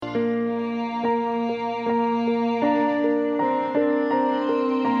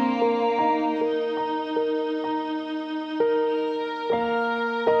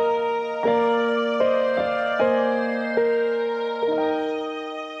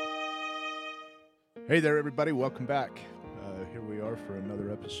Hey there, everybody. Welcome back. Here we are for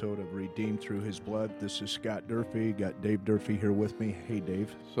another episode of Redeemed Through His Blood. This is Scott Durfee. Got Dave Durfee here with me. Hey,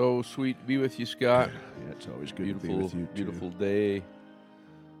 Dave. So sweet to be with you, Scott. Yeah, it's always good to be with you, too. Beautiful day.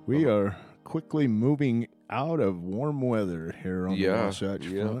 We are quickly moving out of warm weather here on the Wasatch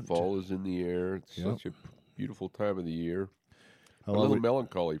Front. Fall is in the air. It's such a beautiful time of the year. A long little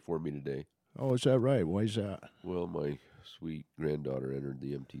melancholy for me today. Oh, is that right? Why is that? Well, my sweet granddaughter entered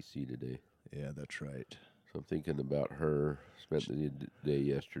the MTC today. Yeah, that's right. So I'm thinking about her. Spent the day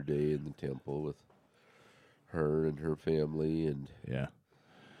yesterday in the temple with her and her family and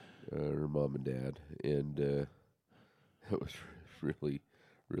her mom and dad. And it was really,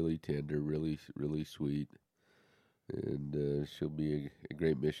 really tender, really, really sweet. And she'll be a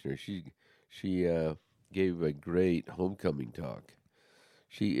great missionary. She gave a great homecoming talk.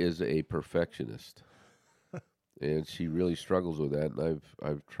 She is a perfectionist, and she really struggles with that. And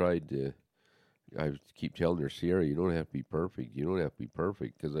I've tried to. I keep telling her, Sierra, you don't have to be perfect. You don't have to be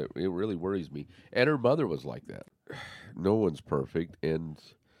perfect, because it really worries me. And her mother was like that. No one's perfect, and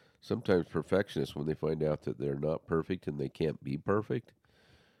sometimes perfectionists, when they find out that they're not perfect and they can't be perfect,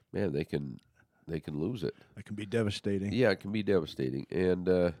 man, they can lose it. It can be devastating. Yeah, it can be devastating.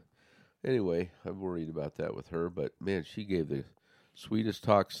 And anyway, I'm worried about that with her. But man, she gave the sweetest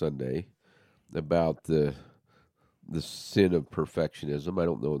talk Sunday about the sin of perfectionism. I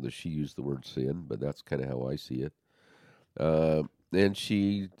don't know that she used the word sin, but that's kind of how I see it. And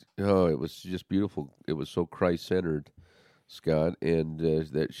it was just beautiful. It was so Christ-centered, Scott, and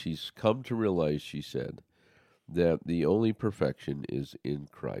that she's come to realize, she said, that the only perfection is in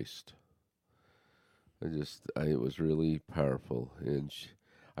Christ. It was really powerful. And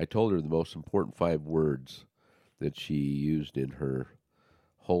I told her the most important 5 words that she used in her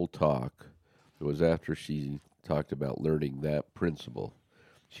whole talk. It was after she talked about learning that principle.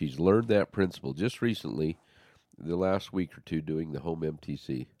 She's learned that principle just recently, the last week or two, doing the home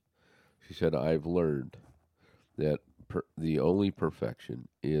MTC. She said, I've learned that the only perfection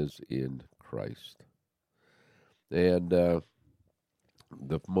is in Christ. And the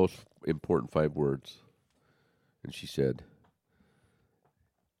most important 5 words, and she said,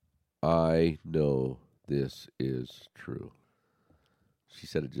 I know this is true. She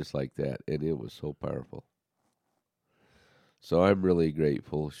said it just like that, and it was so powerful. So I'm really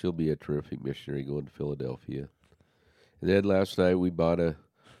grateful. She'll be a terrific missionary going to Philadelphia. And then last night we bought a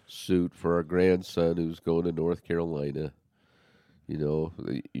suit for our grandson who's going to North Carolina. You know,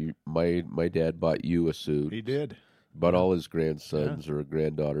 my dad bought you a suit. He did. Bought all his grandsons or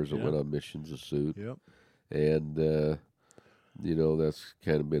granddaughters that went on missions a suit. Yep. And, that's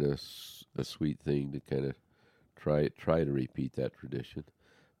kind of been a sweet thing to kind of try to repeat that tradition.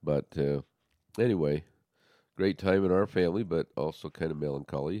 But anyway, great time in our family, but also kind of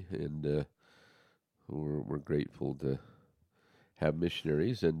melancholy, and we're grateful to have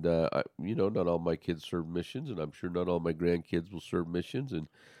missionaries. And not all my kids serve missions, and I'm sure not all my grandkids will serve missions. And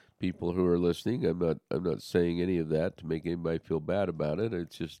people who are listening, I'm not saying any of that to make anybody feel bad about it.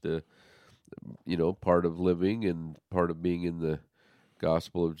 It's just part of living and part of being in the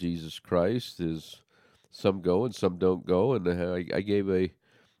gospel of Jesus Christ is some go and some don't go. And I gave a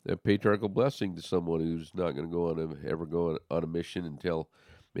patriarchal blessing to someone who's not going to ever go on a mission until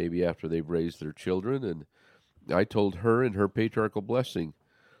maybe after they've raised their children. And I told her in her patriarchal blessing,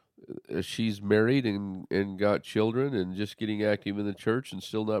 she's married and got children and just getting active in the church and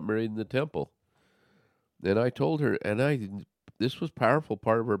still not married in the temple. And I told her, this was powerful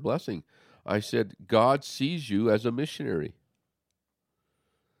part of her blessing. I said, God sees you as a missionary.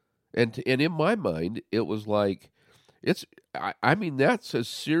 And in my mind, it was like, that's as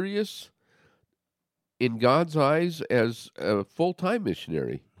serious in God's eyes as a full-time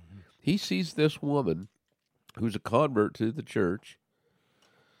missionary. Mm-hmm. He sees this woman who's a convert to the church,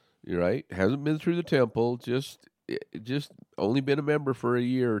 right? Hasn't been through the temple, just only been a member for a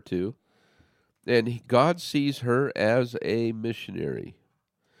year or two. And God sees her as a missionary.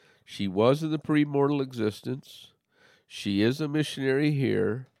 She was in the pre-mortal existence. She is a missionary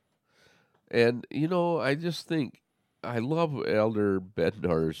here. And, I just think, I love Elder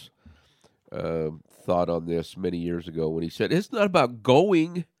Bednar's thought on this many years ago when he said, it's not about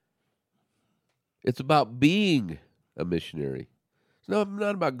going, it's about being a missionary. It's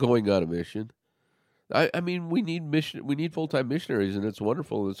not about going on a mission. I mean, we need full-time missionaries, and it's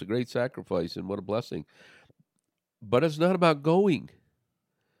wonderful, and it's a great sacrifice, and what a blessing. But it's not about going.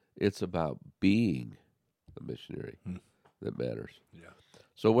 It's about being a missionary that matters. Yeah.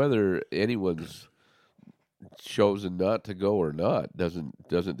 So whether anyone's chosen not to go or not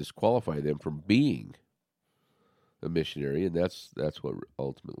doesn't disqualify them from being a missionary, and that's what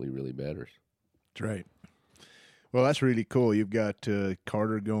ultimately really matters. That's right. Well, that's really cool. You've got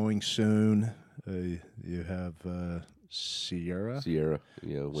Carter going soon. You have Sierra. Sierra,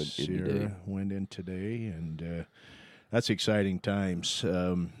 went in today. Went in today, and that's exciting times.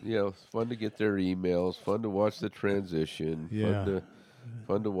 It's fun to get their emails. Fun to watch the transition. Yeah.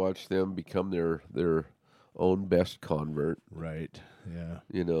 Fun to watch them become their own best convert. Right. Yeah.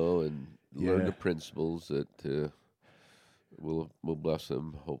 And learn the principles that will bless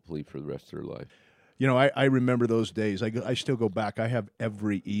them hopefully for the rest of their life. I remember those days. I still go back. I have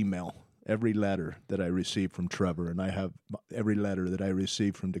every email, every letter that I received from Trevor, and I have every letter that I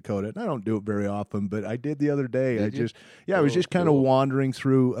received from Dakota. And I don't do it very often, but I did the other day. I was just kind of wandering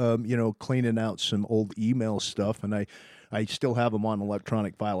through, cleaning out some old email stuff, and I still have them on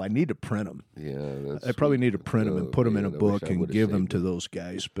electronic file. I need to print them. Yeah, I probably need to print them and put them in a book and give them to those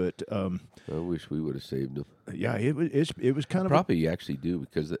guys. But I wish we would have saved them. Yeah, it was kind of probably actually do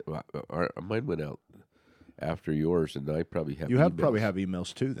because mine went out after yours, and I probably have. You emails. probably have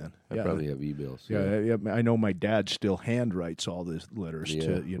emails too, then. I probably have emails. Yeah, I know my dad still handwrites all the letters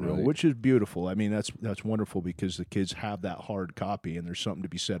right. which is beautiful. I mean, that's wonderful because the kids have that hard copy, and there's something to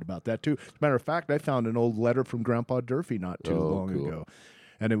be said about that too. As a matter of fact, I found an old letter from Grandpa Durfee not too long ago.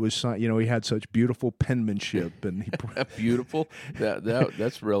 And it was, he had such beautiful penmanship, and beautiful.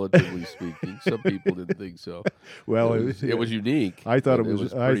 That's relatively speaking. Some people didn't think so. Well, it was unique. I thought it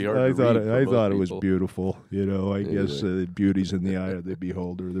was. I thought it was people. Beautiful. I guess beauty's in the eye of the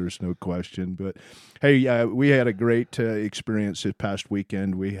beholder. There's no question. But hey, we had a great experience this past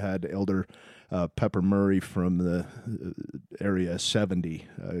weekend. We had Elder Pepper Murray from the Area 70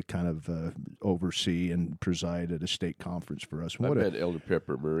 oversee and preside at a state conference for us. I met Elder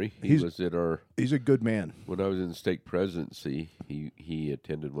Pepper Murray. He's a good man. When I was in the state presidency, he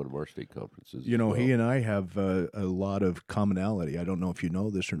attended one of our state conferences. He and I have a lot of commonality. I don't know if you know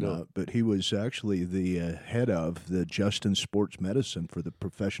this or not, but he was actually the head of the Justin Sports Medicine for the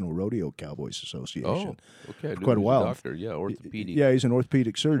Professional Rodeo Cowboys Association. Oh, okay. For quite a while. Doctor, orthopedic. Yeah, he's an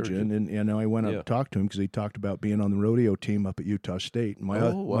orthopedic surgeon. And I went up to talk to him because he talked about being on the rodeo team up at Utah State. And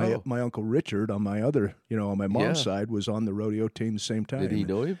my Uncle Richard on my other, on my mom's side was on the rodeo team the same time. Did he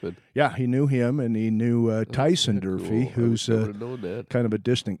know him? Yeah, he knew him, and he knew Tyson Durfee, who's kind of a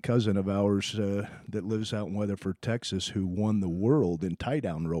distant cousin of ours that lives out in Weatherford, Texas, who won the world in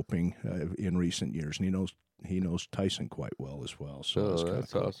tie-down roping in recent years, and he knows Tyson quite well as well. So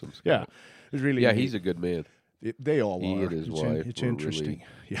that's cool. awesome. Yeah, it's really neat. He's a good man. They all he are. And his wife it's interesting.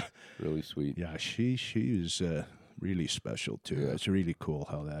 Really sweet. Yeah, she is really special too. Yeah. It's really cool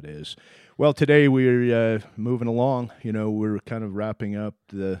how that is. Well, today we're moving along. We're kind of wrapping up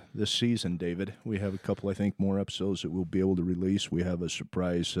the season, David. We have a couple, I think, more episodes that we'll be able to release. We have a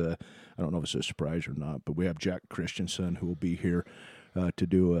surprise. I don't know if it's a surprise or not, but we have Jack Christensen who will be here to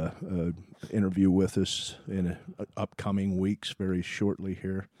do a interview with us in upcoming weeks, very shortly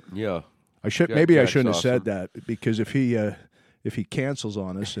here. Yeah. I shouldn't have said that, because if he cancels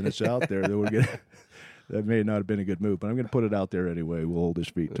on us and it's out there, then that may not have been a good move. But I'm going to put it out there anyway. We'll hold his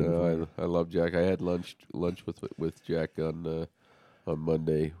feet to the fire. I love Jack. I had lunch with Jack on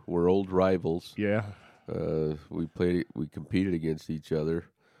Monday. We're old rivals. Yeah. We competed against each other,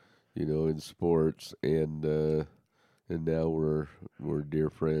 in sports, and now we're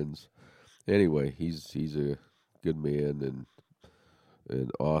dear friends. Anyway, he's a good man and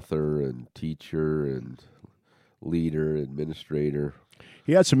an author and teacher and leader, administrator.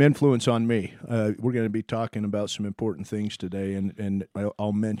 He had some influence on me. We're going to be talking about some important things today, and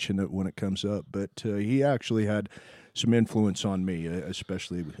I'll mention it when it comes up. But he actually had some influence on me,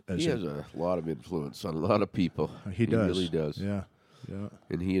 especially as he has a lot of influence on a lot of people. He does. Really does. Yeah.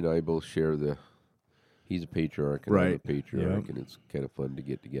 And he and I both share he's a patriarch and I'm a patriarch, and it's kind of fun to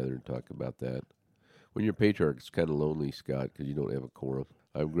get together and talk about that. When you're a patriarch, it's kind of lonely, Scott, because you don't have a quorum.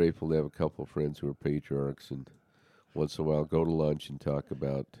 I'm grateful to have a couple of friends who are patriarchs, and once in a while go to lunch and talk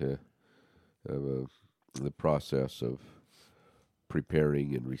about the process of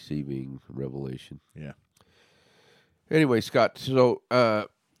preparing and receiving revelation. Yeah. Anyway, Scott, so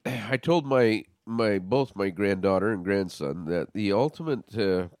I told both my granddaughter and grandson that the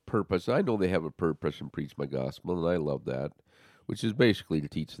ultimate purpose, I know they have a purpose and preach my gospel, and I love that, which is basically to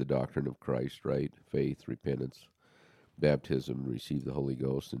teach the doctrine of Christ, right? Faith, repentance, baptism, receive the Holy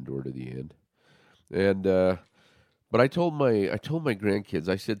Ghost, endure to the end. And but I told my grandkids,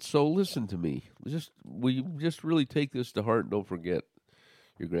 I said, so listen to me. Will you just really take this to heart and don't forget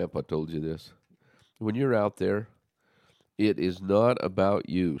your grandpa told you this. When you're out there, it is not about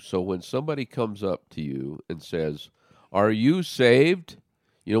you. So when somebody comes up to you and says, are you saved?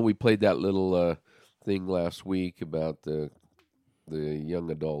 We played that little thing last week about the the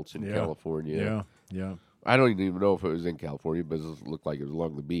young adults in Yeah. California. Yeah. I don't even know if it was in California, but it looked like it was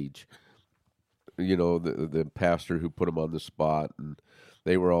along the beach. You know, the pastor who put them on the spot, and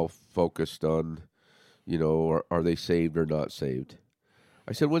they were all focused on, you know, are they saved or not saved?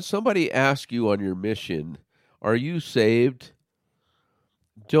 I said, when somebody asks you on your mission, are you saved?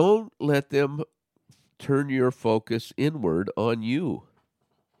 Don't let them turn your focus inward on you.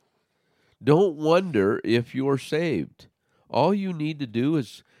 Don't wonder if you're saved. All you need to do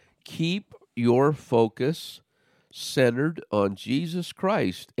is keep your focus centered on Jesus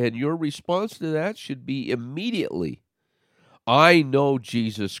Christ, and your response to that should be immediately, I know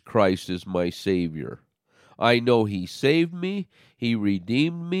Jesus Christ is my Savior. I know He saved me, He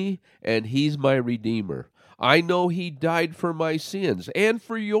redeemed me, and He's my Redeemer. I know He died for my sins and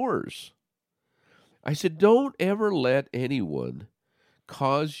for yours. I said, don't ever let anyone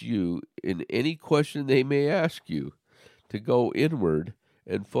cause you, in any question they may ask you, to go inward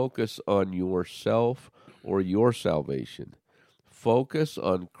and focus on yourself or your salvation. Focus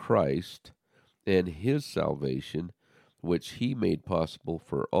on Christ and His salvation, which He made possible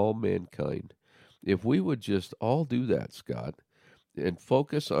for all mankind. If we would just all do that, Scott, and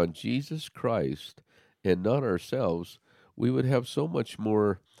focus on Jesus Christ and not ourselves, we would have so much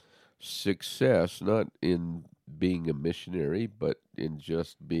more success, not in being a missionary, but in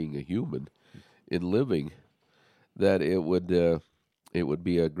just being a human, in living, that it would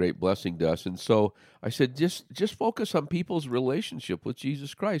be a great blessing to us. And so I said, just focus on people's relationship with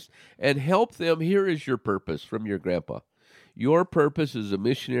Jesus Christ and help them. Here is your purpose from your grandpa. Your purpose as a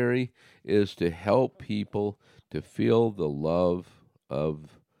missionary is to help people to feel the love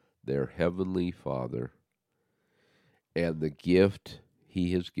of their Heavenly Father and the gift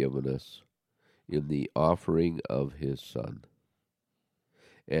He has given us in the offering of His Son,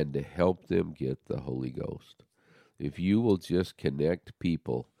 and to help them get the Holy Ghost. If you will just connect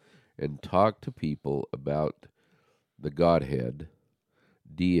people and talk to people about the Godhead,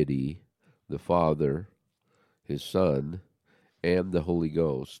 deity, the Father, His Son, and the Holy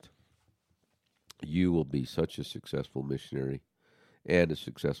Ghost, you will be such a successful missionary and a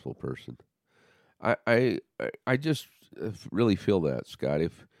successful person. I just really feel that, Scott.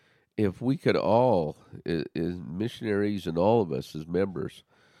 If we could all, as missionaries and all of us as members,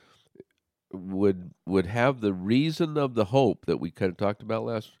 would have the reason of the hope that we kind of talked about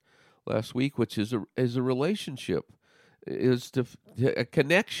last week, which is a relationship, is to a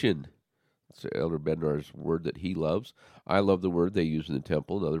connection. It's Elder Bednar's word that he loves. I love the word they use in the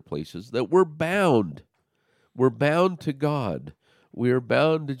temple and other places, that we're bound. We're bound to God. We are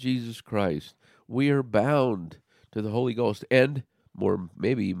bound to Jesus Christ. We are bound to the Holy Ghost. And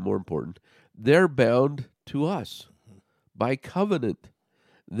maybe more important, they're bound to us by covenant.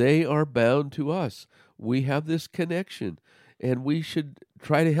 They are bound to us. We have this connection, and we should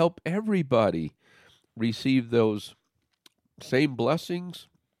try to help everybody receive those same blessings,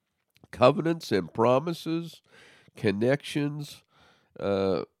 covenants and promises, connections,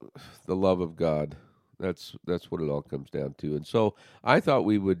 the love of God. That's what it all comes down to. And so I thought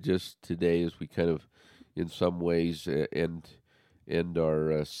we would just today, as we kind of, in some ways, end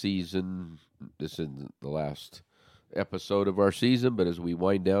our season. This is the last episode of our season, but as we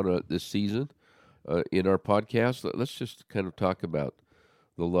wind down this season in our podcast, let's just kind of talk about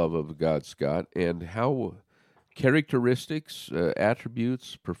the love of God, Scott, and how characteristics,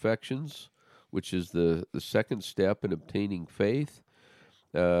 attributes, perfections, which is the second step in obtaining faith.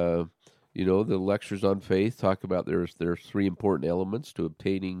 The lectures on faith talk about there's three important elements to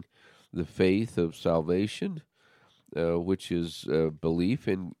obtaining the faith of salvation, which is belief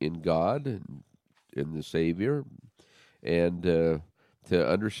in God and in the Savior, and to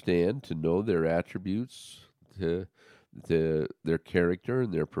understand, to know their attributes, to their character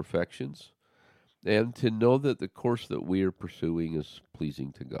and their perfections, and to know that the course that we are pursuing is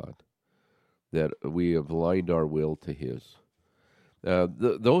pleasing to God, that we have aligned our will to His.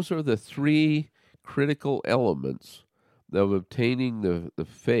 Those are the three critical elements of obtaining the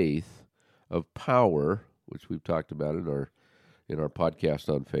faith of power, which we've talked about in our podcast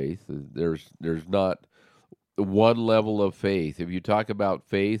on faith. There's not one level of faith. If you talk about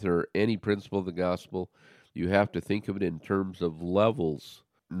faith or any principle of the gospel, you have to think of it in terms of levels,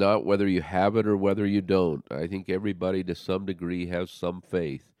 not whether you have it or whether you don't. I think everybody to some degree has some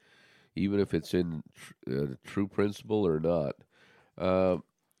faith, even if it's in true principle or not.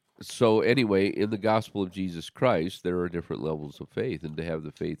 So anyway, in the gospel of Jesus Christ, there are different levels of faith, and to have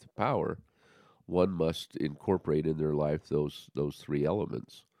the faith of power, one must incorporate in their life those three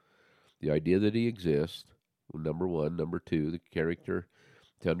elements. The idea that He exists, number one. Number two, the character,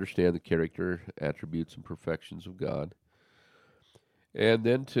 to understand the character, attributes, and perfections of God. and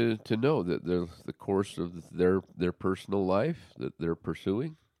then to know that the course of their personal life that they're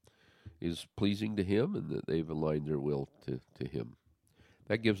pursuing is pleasing to Him, and that they've aligned their will to Him.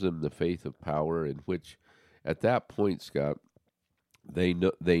 That gives them the faith of power, in which, at that point, Scott, they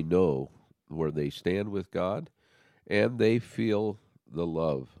know where they stand with God, and they feel the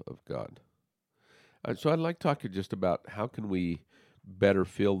love of God. So I'd like to talk just about how can we better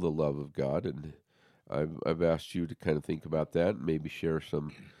feel the love of God, and I've asked you to kind of think about that, and maybe share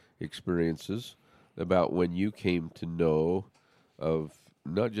some experiences about when you came to know of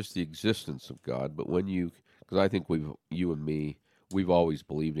not just the existence of God, but when because I think you and me, we've always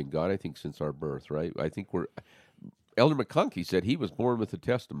believed in God. I think since our birth, right? I think Elder McConkie said he was born with a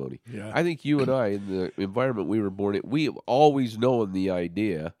testimony. Yeah. I think you and I, in the environment we were born in, we have always known the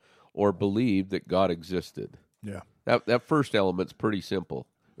idea or believed that God existed. Yeah. That first element's pretty simple,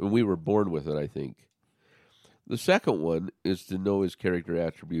 and we were born with it, I think. The second one is to know His character,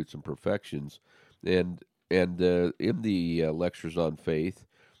 attributes, and perfections. And in the lectures on faith,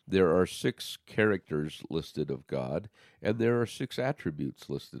 there are 6 characters listed of God, and there are 6 attributes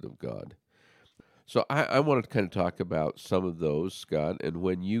listed of God. So I want to kind of talk about some of those, Scott, and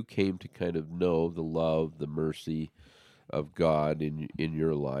when you came to kind of know the love, the mercy of God in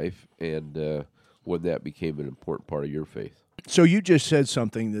your life, and when that became an important part of your faith. So you just said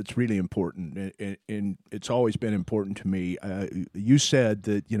something that's really important, and it's always been important to me. You said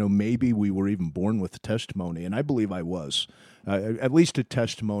that, maybe we were even born with a testimony, and I believe I was. At least a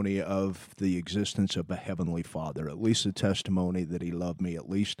testimony of the existence of a Heavenly Father, at least a testimony that He loved me, at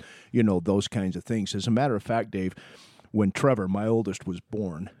least, those kinds of things. As a matter of fact, Dave, when Trevor, my oldest, was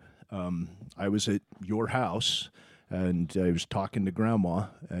born, I was at your house, and I was talking to Grandma,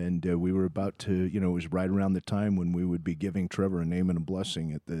 and we were about to, it was right around the time when we would be giving Trevor a name and a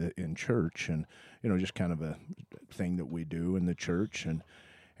blessing in church, and just kind of a thing that we do in the church,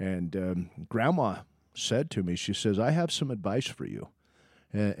 and Grandma said to me, she says, "I have some advice for you,"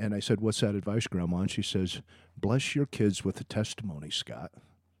 and I said, "What's that advice, Grandma?" And she says, "Bless your kids with a testimony, Scott."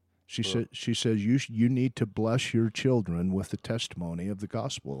 She says you need to bless your children with the testimony of the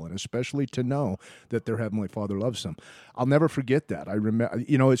gospel, and especially to know that their Heavenly Father loves them. I'll never forget that. I remember,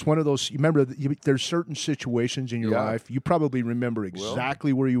 it's one of those. You remember, there's certain situations in your life. You probably remember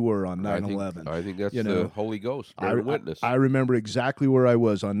exactly where you were on 9/11. I think that's the Holy Ghost, witness. I remember exactly where I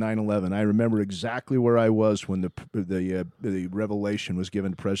was on 9/11. I remember exactly where I was when the revelation was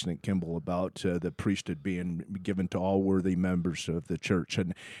given to President Kimball about the priesthood being given to all worthy members of the church,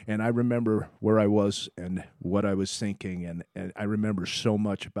 and I remember where I was and what I was thinking, and I remember so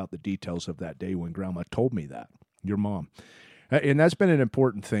much about the details of that day when Grandma told me that, your mom. And that's been an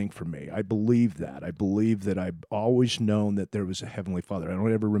important thing for me. I believe that. I believe that I've always known that there was a Heavenly Father. I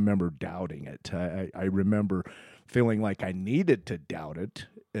don't ever remember doubting it. I remember feeling like I needed to doubt it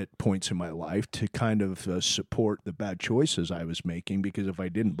at points in my life to kind of support the bad choices I was making, because if I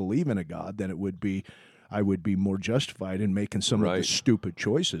didn't believe in a God, then I would be more justified in making some of the stupid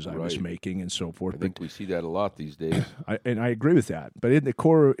choices I was making and so forth. I think we see that a lot these days. And I agree with that. But in the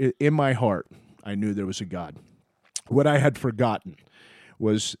core, in my heart, I knew there was a God. What I had forgotten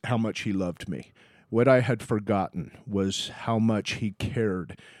was how much He loved me. What I had forgotten was how much He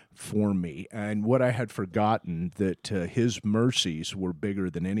cared for me. And what I had forgotten, that His mercies were bigger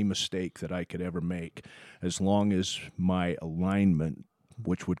than any mistake that I could ever make, as long as my alignment,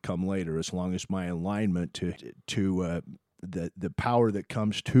 which would come later, as long as my alignment to the power that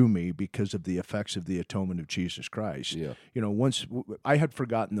comes to me because of the effects of the atonement of Jesus Christ. Yeah. Once I had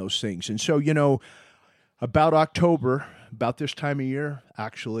forgotten those things. And so, about October, about this time of year,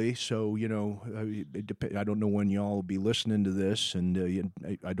 actually, so, I don't know when y'all will be listening to this, and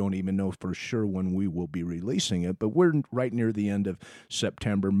I don't even know for sure when we will be releasing it, but we're right near the end of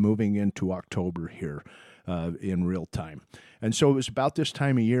September, moving into October here. In real time. And so it was about this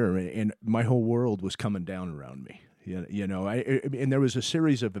time of year, and my whole world was coming down around me. And there was a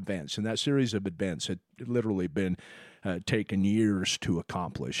series of events, and that series of events had literally been taken years to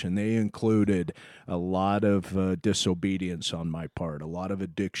accomplish, and they included a lot of disobedience on my part, a lot of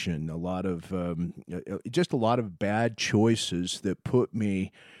addiction, a lot of just a lot of bad choices that put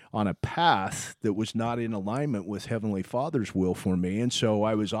me on a path that was not in alignment with Heavenly Father's will for me. And so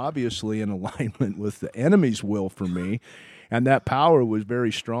I was obviously in alignment with the enemy's will for me, and that power was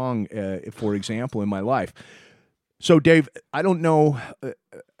very strong, for example, in my life. So, Dave, I don't know,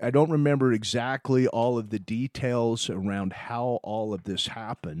 I don't remember exactly all of the details around how all of this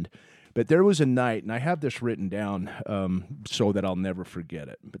happened, But there was a night, and I have this written down so that I'll never forget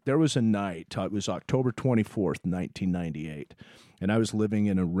it. But there was a night, it was October 24th, 1998, and I was living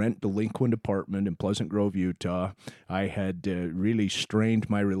in a rent-delinquent apartment in Pleasant Grove, Utah. I had really strained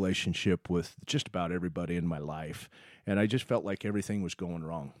my relationship with just about everybody in my life, and I just felt like everything was going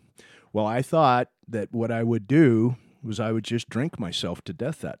wrong. Well, I thought that what I would do was I would just drink myself to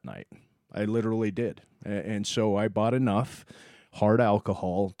death that night. I literally did. And so I bought enough hard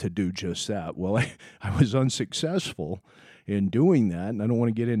alcohol to do just that. Well, I was unsuccessful in doing that, and I don't want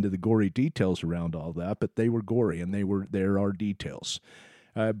to get into the gory details around all that, but they were gory, and there are details.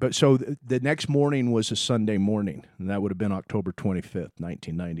 But so the next morning was a Sunday morning, and that would have been October 25th,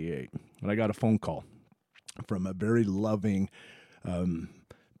 1998. And I got a phone call from a very loving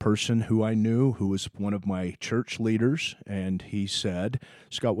person who I knew, who was one of my church leaders, and he said,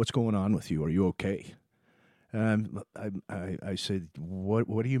 "Scott, what's going on with you? Are you okay?" I said,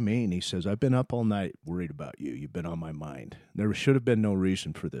 what do you mean? He says, "I've been up all night worried about you. You've been on my mind. There should have been no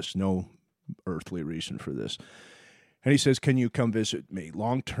reason for this, no earthly reason for this." And he says, "Can you come visit me?"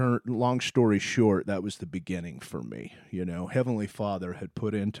 Long story short, that was the beginning for me. Heavenly Father had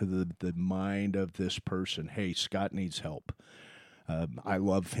put into the mind of this person, "Hey, Scott needs help. I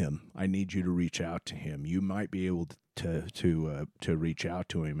love him. I need you to reach out to him. You might be able to reach out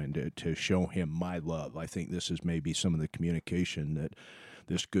to him and to show him my love." I think this is maybe some of the communication that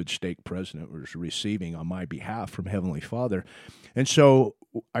this good stake president was receiving on my behalf from Heavenly Father. And so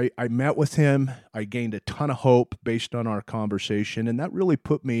I met with him. I gained a ton of hope based on our conversation, and that really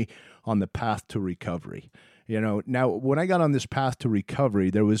put me on the path to recovery. Now when I got on this path to recovery,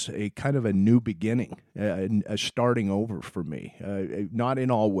 there was a kind of a new beginning, a starting over for me. Not in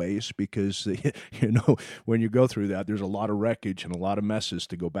all ways, because when you go through that, there's a lot of wreckage and a lot of messes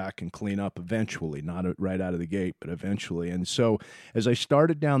to go back and clean up eventually. Not right out of the gate, but eventually. And so as I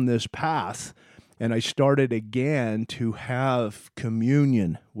started down this path, and I started again to have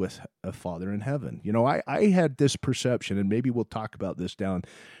communion with a Father in heaven. I had this perception, and maybe we'll talk about this down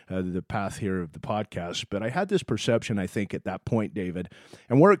the path here of the podcast, but I had this perception, I think, at that point, David,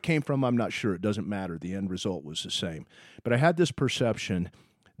 and where it came from, I'm not sure. It doesn't matter. The end result was the same. But I had this perception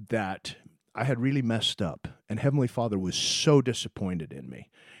that I had really messed up, and Heavenly Father was so disappointed in me.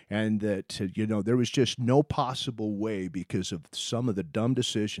 And that, there was just no possible way, because of some of the dumb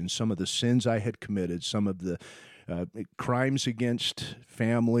decisions, some of the sins I had committed, some of the crimes against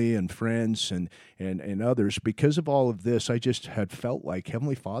family and friends and others. Because of all of this, I just had felt like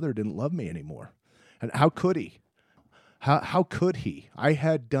Heavenly Father didn't love me anymore. And how could he? How could he? I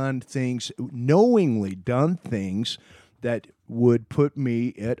had knowingly done things that would put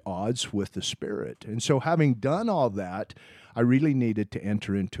me at odds with the Spirit. And so having done all that, I really needed to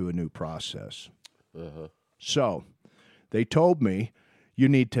enter into a new process. Uh-huh. So they told me, you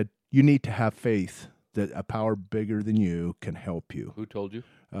need to have faith that a power bigger than you can help you. Who told you?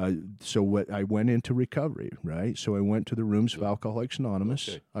 I went into recovery, right? So I went to the rooms of Alcoholics Anonymous.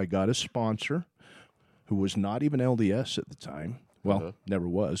 Okay. I got a sponsor who was not even LDS at the time. Well, never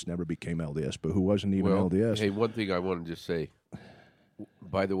became LDS, but who wasn't even LDS. Hey, one thing I want to just say.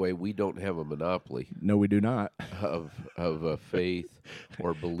 By the way, we don't have a monopoly. No, we do not. Of a faith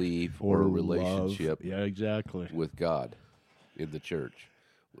or belief or a relationship. Love. Yeah, exactly. With God in the church.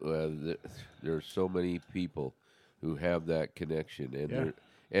 There are so many people who have that connection,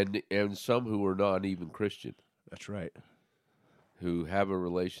 and some who are not even Christian. That's right. Who have a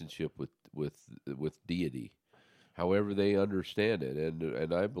relationship with deity, however they understand it,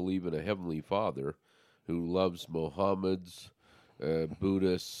 and I believe in a Heavenly Father who loves Mohammed's.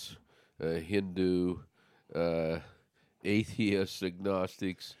 Buddhists, Hindu, atheists,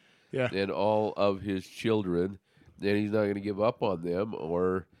 agnostics, and all of his children, and he's not going to give up on them,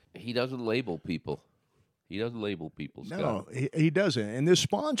 or he doesn't label people. Scott. No, he doesn't. And this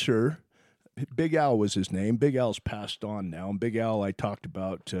sponsor, Big Al was his name. Big Al's passed on now. And Big Al I talked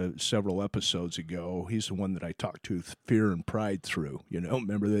about several episodes ago. He's the one that I talked to fear and pride through.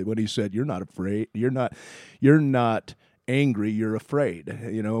 Remember when he said, "You're not afraid. You're not angry, you're afraid,"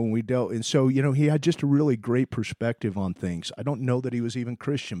 and we dealt. And so, he had just a really great perspective on things. I don't know that he was even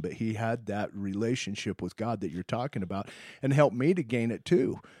Christian, but he had that relationship with God that you're talking about, and helped me to gain it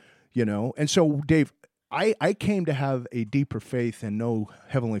too, And so, Dave, I came to have a deeper faith and know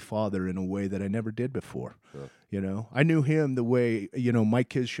Heavenly Father in a way that I never did before. Sure. I knew him the way, my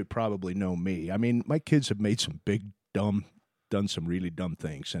kids should probably know me. I mean, my kids have made some done some really dumb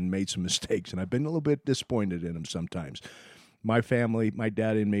things and made some mistakes, and I've been a little bit disappointed in them sometimes. My family, my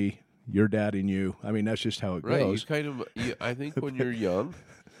dad and me, your dad and you. I mean, that's just how it goes. Right. I think when you're young,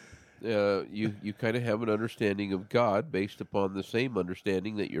 you kind of have an understanding of God based upon the same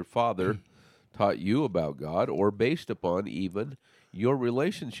understanding that your father taught you about God, or based upon even your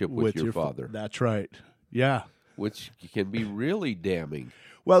relationship with your father. That's right. Yeah. Which can be really damning.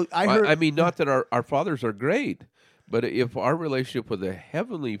 Well, I heard. I mean, not that our fathers are great, but if our relationship with a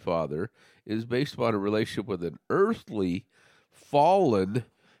heavenly Father is based upon a relationship with an earthly, fallen,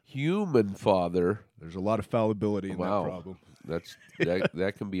 human father, there's a lot of fallibility in wow, that problem.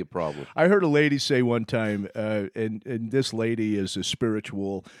 That can be a problem. I heard a lady say one time, and this lady is a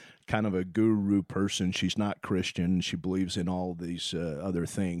spiritual kind of a guru person. She's not Christian. She believes in all these other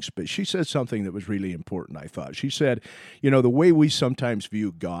things. But she said something that was really important, I thought. She said, the way we sometimes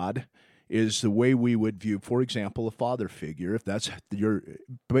view God is the way we would view, for example, a father figure, if that's your,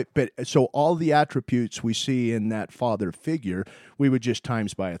 but so all the attributes we see in that father figure, we would just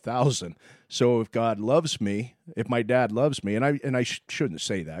times by 1,000. So if God loves me, if my dad loves me, and I shouldn't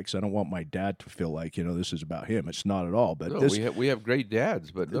say that because I don't want my dad to feel like this is about him. It's not at all. But no, we have great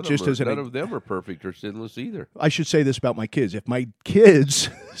dads, but none of them are perfect or sinless either. I should say this about my kids. If my kids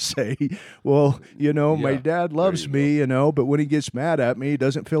say, "Well, my dad loves me," but when he gets mad at me, he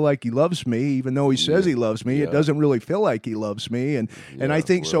doesn't feel like he loves me, even though he says he loves me. It doesn't really feel like he loves me, and I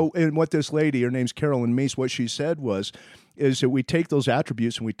think so. And what this lady, her name's Carolyn Meese, what she said is that we take those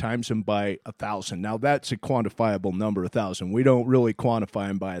attributes and we times them by 1,000. Now, that's a quantifiable number, 1,000. We don't really quantify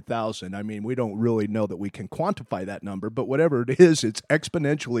them by 1,000. I mean, we don't really know that we can quantify that number, but whatever it is, it's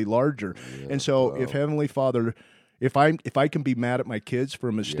exponentially larger. And so if Heavenly Father, if I can be mad at my kids for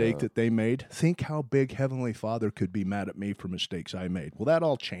a mistake that they made, think how big Heavenly Father could be mad at me for mistakes I made. Well, that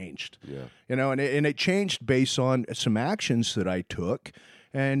all changed. Yeah. And it changed based on some actions that I took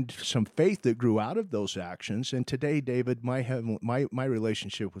and some faith that grew out of those actions. And today, David, my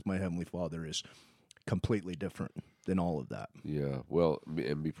relationship with my Heavenly Father is completely different than all of that. Yeah. Well,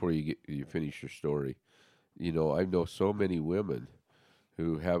 and before you finish your story, I know so many women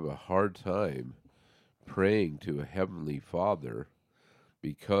who have a hard time praying to a Heavenly Father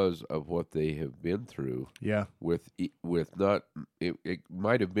because of what they have been through. Yeah. With not it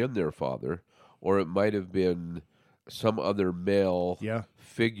might have been their father, or it might have been some other male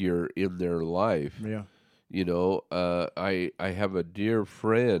figure in their life. Yeah. I have a dear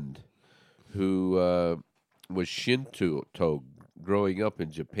friend who was Shinto growing up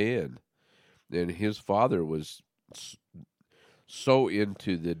in Japan, and his father was so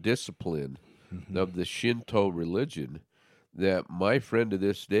into the discipline of the Shinto religion that my friend to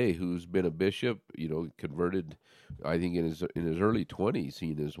this day, who's been a bishop, converted, I think in his early 20s, he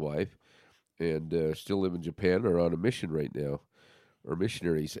and his wife, and still live in Japan, are on a mission right now, or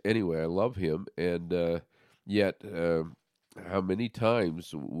missionaries. Anyway, I love him, and yet how many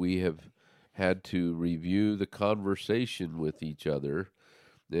times we have had to review the conversation with each other,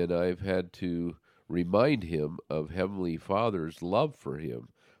 and I've had to remind him of Heavenly Father's love for him,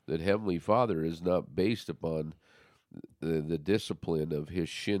 that Heavenly Father is not based upon the discipline of his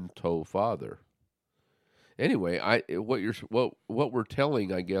Shinto father. Anyway, what we're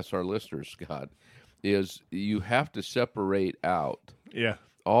telling, I guess, our listeners, Scott, is you have to separate out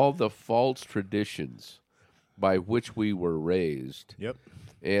all the false traditions by which we were raised. Yep.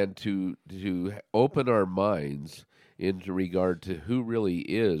 And to open our minds into regard to who really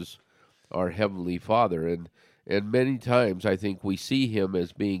is our Heavenly Father. And many times I think we see him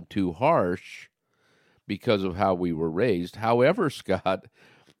as being too harsh because of how we were raised. However, Scott,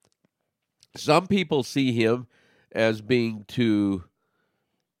 some people see him as being too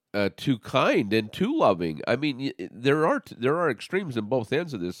kind and too loving. I mean, there are extremes in both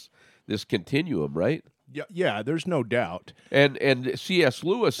ends of this continuum, right? Yeah, there's no doubt. And C.S.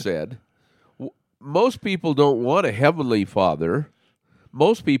 Lewis said, most people don't want a heavenly father.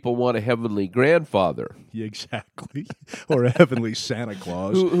 Most people want a heavenly grandfather. Yeah, exactly. Or a heavenly Santa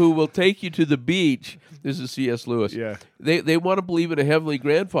Claus. Who will take you to the beach. This is C.S. Lewis. Yeah. They want to believe in a heavenly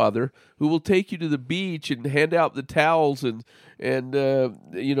grandfather who will take you to the beach and hand out the towels and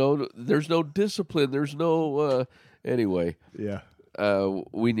there's no discipline. There's no anyway. Yeah.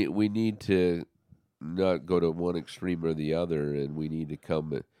 We need to not go to one extreme or the other, and we need to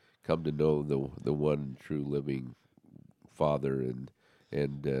come to know the one true living Father and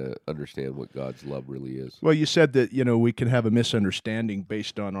understand what God's love really is. Well, you said that, we can have a misunderstanding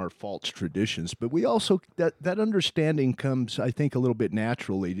based on our false traditions, but we also, that understanding comes, I think, a little bit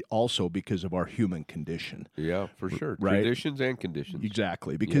naturally also because of our human condition. Yeah, for sure. Right? Traditions and conditions.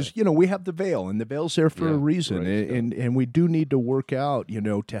 Exactly. Because, we have the veil, and the veil's there for a reason. Right, and we do need to work out,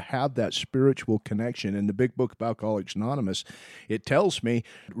 to have that spiritual connection. In the big book of Alcoholics Anonymous, it tells me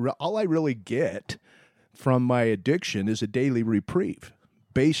all I really get from my addiction is a daily reprieve.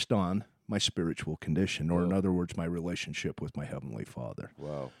 based on my spiritual condition, or in other words, my relationship with my Heavenly Father.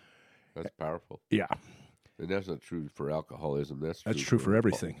 Wow. That's powerful. Yeah. And that's not true for alcoholism. That's true for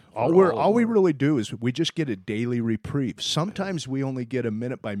everything. For All we really do is we just get a daily reprieve. Sometimes we only get a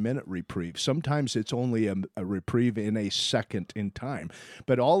minute-by-minute reprieve. Sometimes it's only a reprieve in a second in time.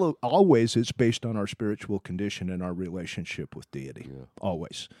 But always it's based on our spiritual condition and our relationship with deity. Yeah.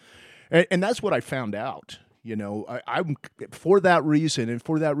 Always. And that's what I found out. You know, I'm for that reason,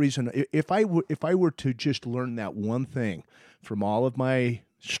 if I were to just learn that one thing from all of my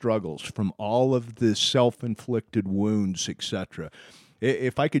struggles, from all of the self-inflicted wounds, etc.,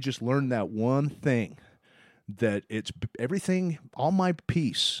 if I could just learn that one thing, that it's everything, all my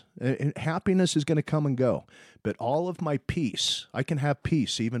peace, and happiness is going to come and go, but all of my peace, I can have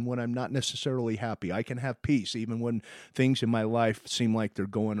peace even when I'm not necessarily happy. I can have peace even when things in my life seem like they're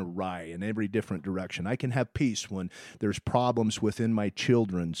going awry in every different direction. I can have peace when there's problems within my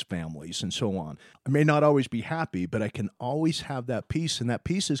children's families and so on. I may not always be happy, but I can always have that peace, and that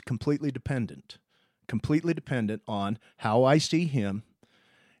peace is completely dependent on how I see him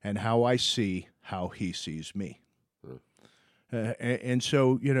and how I see how he sees me. And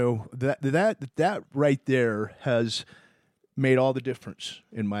so, you know, that right there has made all the difference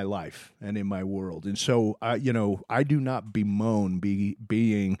in my life and in my world. And so, I do not bemoan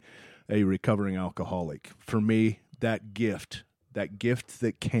being a recovering alcoholic. For me, that gift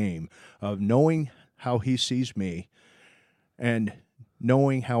that came of knowing how he sees me and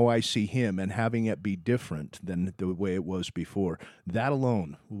knowing how I see him and having it be different than the way it was before, that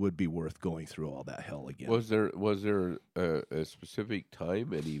alone would be worth going through all that hell again. Was there a specific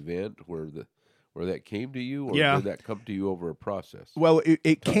time, an event where that came to you, or did that come to you over a process? Well,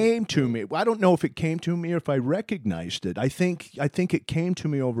 it came to me. I don't know if it came to me or if I recognized it. I think it came to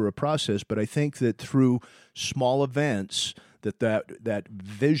me over a process, but I think that through small events that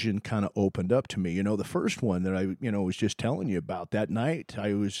vision kind of opened up to me. You know, the first one that I, was just telling you about that night,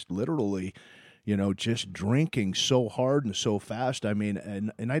 I was literally, just drinking so hard and so fast. I mean,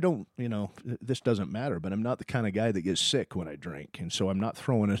 and I don't, this doesn't matter, but I'm not the kind of guy that gets sick when I drink. And so I'm not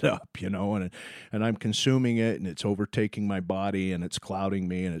throwing it up, and I'm consuming it, and it's overtaking my body, and it's clouding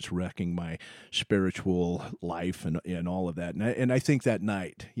me, and it's wrecking my spiritual life and all of that. And I think that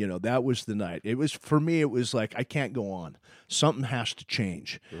night, that was the night. It was, for me, it was like, I can't go on. Something has to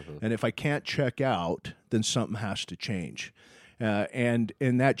change. Mm-hmm. And if I can't check out, then something has to change. And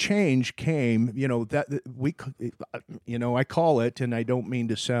that change came, I call it, and I don't mean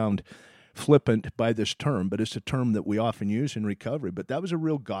to sound flippant by this term, but it's a term that we often use in recovery. But that was a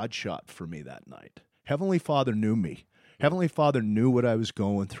real God shot for me that night. Heavenly Father knew me. Heavenly Father knew what I was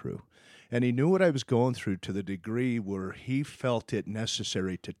going through. And he knew what I was going through to the degree where he felt it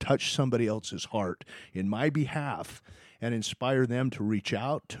necessary to touch somebody else's heart in my behalf and inspire them to reach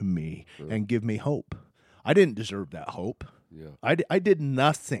out to me and give me hope. I didn't deserve that hope. Yeah. I did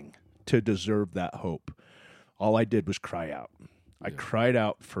nothing to deserve that hope. All I did was cry out. I cried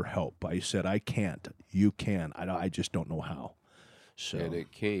out for help. I said, I can't. You can. I just don't know how. So, and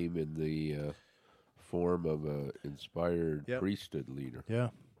it came in the form of an inspired priesthood leader. Yeah.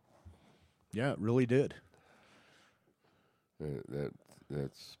 Yeah, it really did.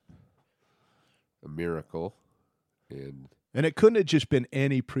 That's a miracle. And it couldn't have just been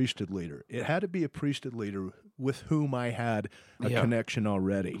any priesthood leader. It had to be a priesthood leader with whom I had a connection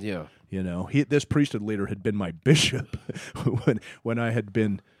already. Yeah. This priesthood leader had been my bishop when I had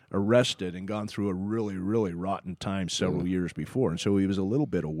been arrested and gone through a really, really rotten time several years before. And so he was a little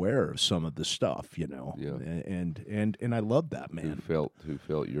bit aware of some of the stuff, Yeah. And I loved that man. Who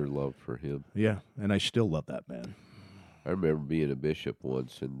felt your love for him. Yeah, and I still love that man. I remember being a bishop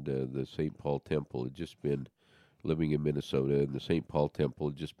once, and the St. Paul Temple had just been living in Minnesota, and the St. Paul Temple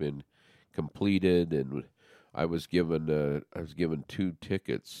had just been completed, and I was given 2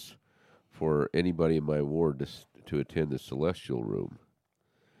 tickets for anybody in my ward to attend the Celestial Room.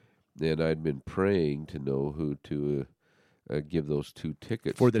 And I'd been praying to know who to give those 2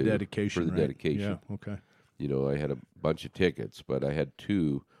 tickets for the dedication. For the dedication. Yeah, okay. I had a bunch of tickets, but I had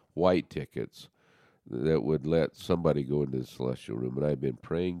 2 white tickets that would let somebody go into the Celestial Room. And I'd been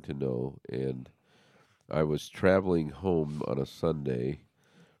praying to know, and I was traveling home on a Sunday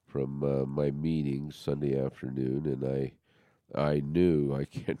from my meeting Sunday afternoon, and I knew I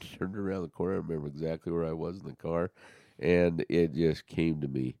turned around the corner. I remember exactly where I was in the car, and it just came to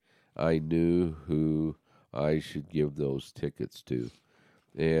me. I knew who I should give those tickets to,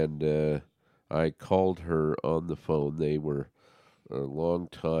 and I called her on the phone. They were a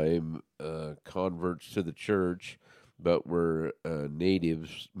long-time converts to the church, but were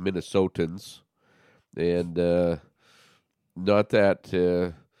natives, Minnesotans. And not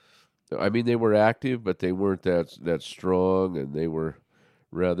that. I mean, they were active, but they weren't that strong, and they were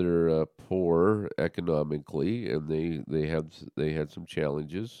rather poor economically, and they had some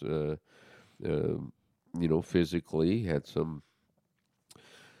challenges. Physically had some.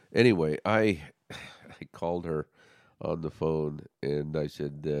 Anyway, I I called her on the phone and I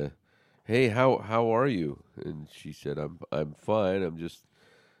said, "Hey, how are you?" And she said, "I'm fine. I'm just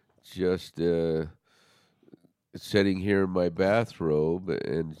sitting here in my bathrobe."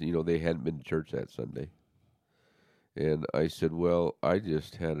 And they hadn't been to church that Sunday. And I said, "Well, I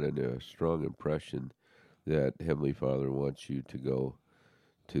just had a strong impression that Heavenly Father wants you to go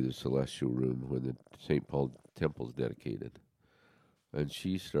to the celestial room when the St. Paul Temple's dedicated." And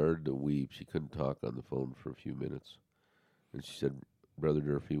she started to weep. She couldn't talk on the phone for a few minutes. And she said, "Brother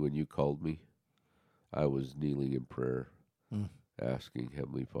Durfee, when you called me, I was kneeling in prayer, asking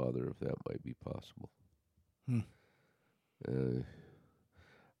Heavenly Father if that might be possible."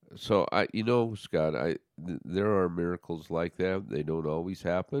 So Scott, there are miracles like that. They don't always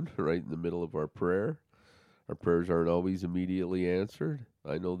happen right in the middle of our prayer. Our prayers aren't always immediately answered.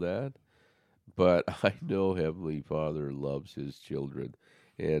 I know that. But I know Heavenly Father loves His children.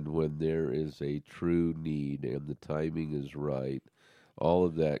 And when there is a true need and the timing is right, all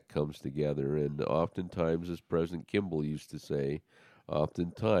of that comes together. And oftentimes, as President Kimball used to say,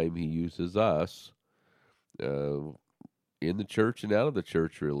 oftentimes He uses us in the church and out of the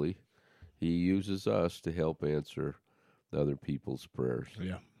church, really. He uses us to help answer other people's prayers.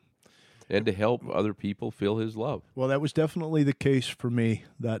 Yeah. And to help other people feel His love. Well, that was definitely the case for me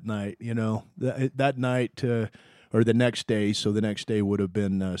that night. That night or the next day. So the next day would have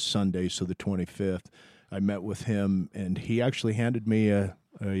been Sunday, so the 25th. I met with him, and he actually handed me a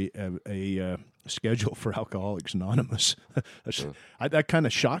schedule for Alcoholics Anonymous. That kind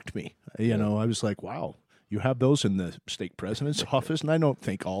of shocked me. I was like, wow. You have those in the stake president's office, and I don't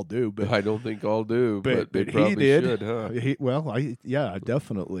think all do. But I don't think all do, but they he probably did. should, huh?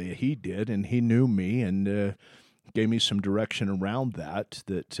 Definitely he did, and he knew me and gave me some direction around that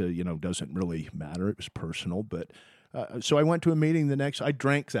doesn't really matter. It was personal, but so I went to a meeting the next. I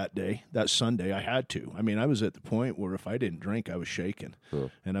drank that day, that Sunday. I had to. I mean, I was at the point where if I didn't drink, I was shaking,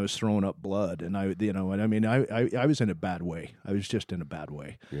 and I was throwing up blood, and I was in a bad way. I was just in a bad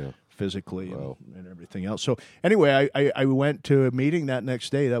way. Yeah. Physically and everything else. So anyway, I went to a meeting that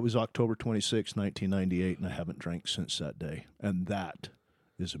next day. That was October 26, 1998, and I haven't drank since that day. And that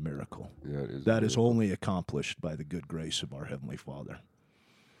is a miracle. That is only accomplished by the good grace of our Heavenly Father.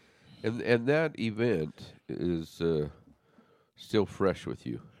 And that event is still fresh with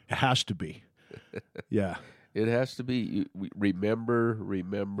you. It has to be. Yeah. It has to be. Remember.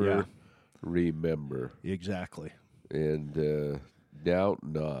 Exactly. And doubt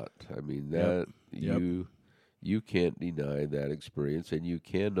not. I mean, that you can't deny that experience, and you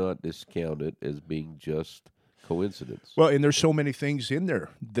cannot discount it as being just coincidence. Well, and there's so many things in there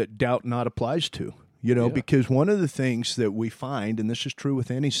that doubt not applies to. Because one of the things that we find, and this is true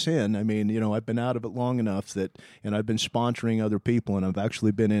with any sin, I mean, I've been out of it long enough and I've been sponsoring other people, and I've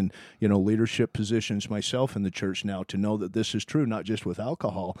actually been in, leadership positions myself in the church now to know that this is true, not just with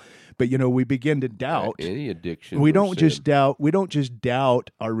alcohol, but, we begin to doubt. Any addiction. We don't just doubt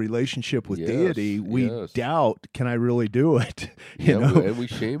our relationship with deity. We doubt, can I really do it? And we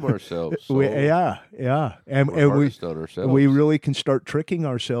shame ourselves. So And we really can start tricking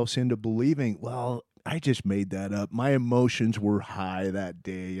ourselves into believing, well, I just made that up. My emotions were high that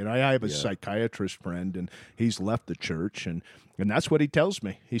day. I have a psychiatrist friend, and he's left the church, and that's what he tells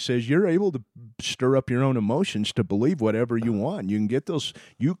me. He says, you're able to stir up your own emotions to believe whatever you want. You can get those,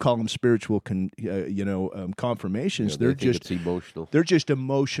 you call them spiritual confirmations. They're just emotional. They're just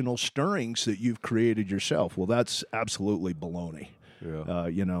emotional stirrings that you've created yourself. Well, that's absolutely baloney. Yeah.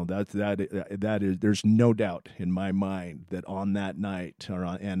 That is. There's no doubt in my mind that on that night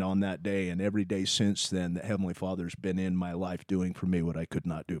and on that day and every day since then, the Heavenly Father's been in my life doing for me what I could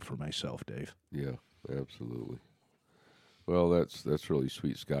not do for myself, Dave. Yeah, absolutely. Well, that's really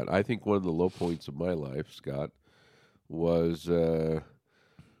sweet, Scott. I think one of the low points of my life, Scott, was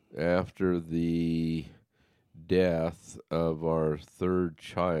after the death of our third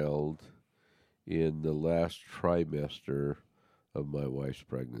child in the last trimester of my wife's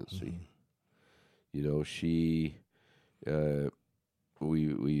pregnancy. She,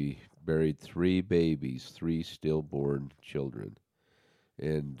 we buried 3 babies, 3 stillborn children,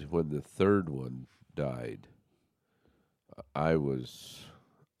 and when the third one died, I was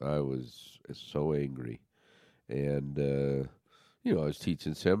so angry, and I was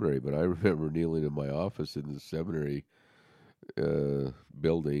teaching seminary, but I remember kneeling in my office in the seminary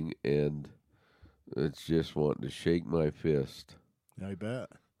building and it's just wanting to shake my fist I bet.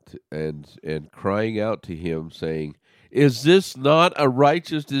 and crying out to him, saying, "Is this not a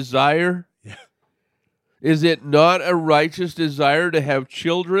righteous desire? Yeah. Is it not a righteous desire to have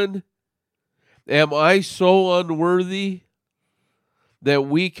children? Am I so unworthy that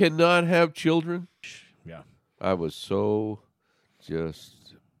we cannot have children?" Yeah. I was so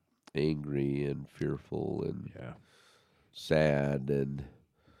just angry and fearful and Yeah. sad and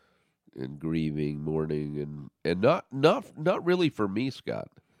grieving, mourning, and not really for me, Scott.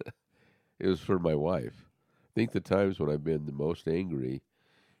 It was for my wife. I think the times when I've been the most angry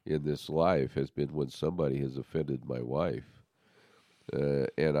in this life has been when somebody has offended my wife,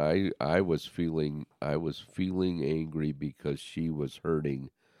 and I was feeling angry because she was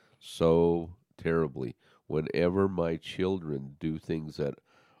hurting so terribly. Whenever my children do things that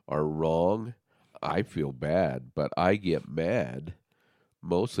are wrong, I feel bad, but I get mad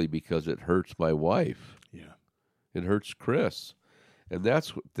mostly because it hurts my wife. Yeah. It hurts Chris, and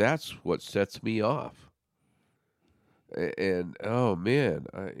that's what sets me off. And oh man,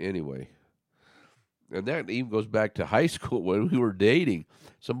 anyway, and that even goes back to high school when we were dating.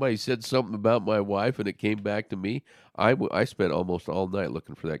 Somebody said something about my wife, and it came back to me. I spent almost all night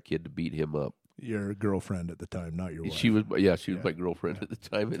looking for that kid to beat him up. Your girlfriend at the time, not your wife. She was my girlfriend at the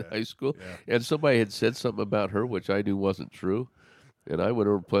time in high school, Yeah. and somebody had said something about her which I knew wasn't true. And I went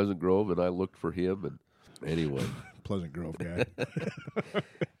over to Pleasant Grove and I looked for him. And anyway, Pleasant Grove guy.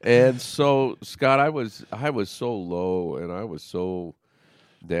 and so Scott, I was so low and I was so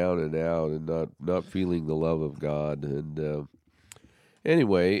down and out and not feeling the love of God. And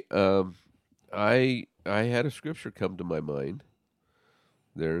anyway, I had a scripture come to my mind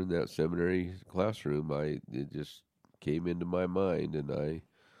there in that seminary classroom. It just came into my mind, and I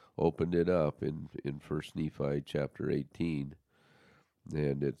opened it up in 1 Nephi chapter 18.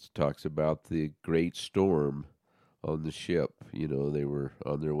 And it talks about the great storm on the ship. You know, they were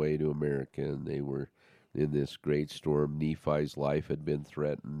on their way to America, and they were in this great storm. Nephi's life had been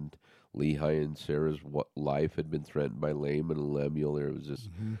threatened. Lehi and Sarah's life had been threatened by Laman and Lemuel. There was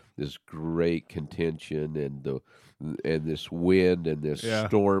this great contention, and this wind and this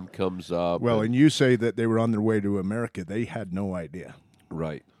storm comes up. Well, and you say that they were on their way to America. They had no idea.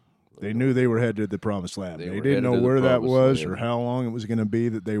 Right. They knew they were headed to the Promised Land. They They were didn't headed know to the where that Promised was Land. or how long it was going to be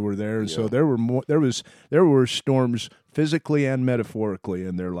that they were there. And so Yeah. there were storms physically and metaphorically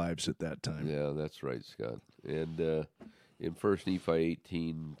in their lives at that time. Yeah, that's right, Scott. And in 1 Nephi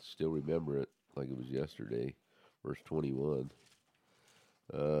 18, still remember it like it was yesterday, verse 21.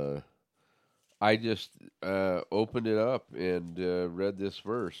 I just opened it up and read this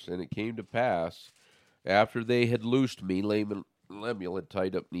verse, and it came to pass after they had loosed me. Lemuel had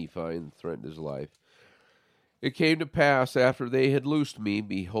tied up Nephi and threatened his life. It came to pass after they had loosed me,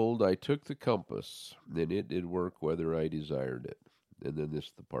 behold, I took the compass, and it did work whether I desired it. And then this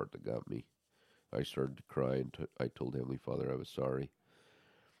is the part that got me. I started to cry, and I told Heavenly Father I was sorry.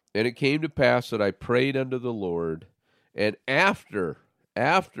 And it came to pass that I prayed unto the Lord, and after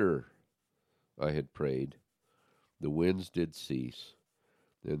I had prayed, the winds did cease,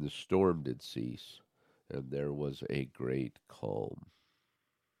 and the storm did cease, and there was a great calm.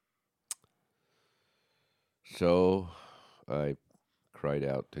 So I cried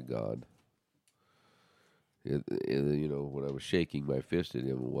out to God. When I was shaking my fist at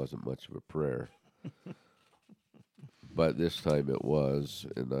him, it wasn't much of a prayer. But this time it was,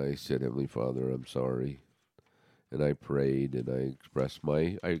 and I said, Heavenly Father, I'm sorry. And I prayed, and I expressed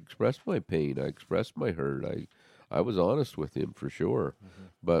my pain. I expressed my hurt. I was honest with him for sure,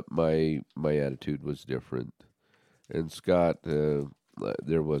 but my attitude was different. And Scott,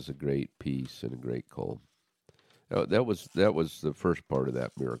 there was a great peace and a great calm. That was the first part of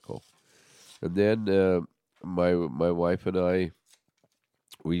that miracle, and then my wife and I,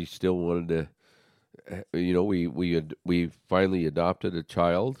 we still wanted to, we finally adopted a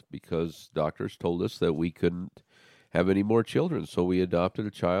child because doctors told us that we couldn't have any more children, so we adopted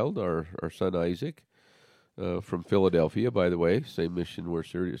a child, our son Isaac, from Philadelphia, by the way, same mission where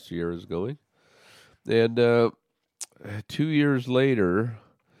Sierra's going, and 2 years later,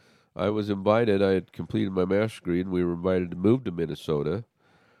 I was invited. I had completed my master's degree, and we were invited to move to Minnesota,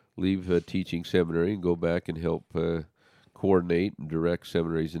 leave teaching seminary, and go back and help coordinate and direct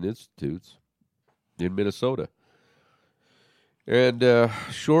seminaries and institutes in Minnesota. And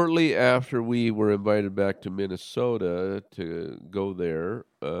shortly after we were invited back to Minnesota to go there,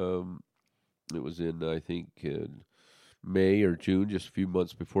 it was in, I think, May or June, just a few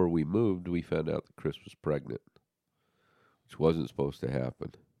months before we moved, we found out that Chris was pregnant, which wasn't supposed to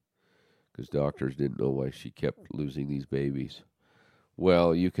happen, because doctors didn't know why she kept losing these babies.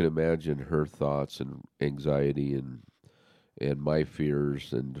 Well, you can imagine her thoughts and anxiety and my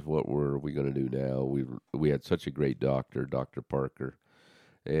fears and what were we going to do now. We had such a great doctor, Dr. Parker,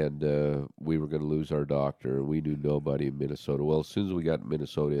 and we were going to lose our doctor. We knew nobody in Minnesota. Well, as soon as we got to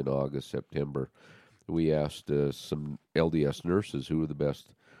Minnesota in August, September, we asked some LDS nurses who were the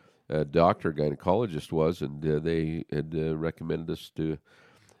best doctor, gynecologist was, and they had recommended us to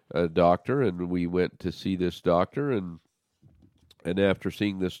a doctor, and we went to see this doctor, and after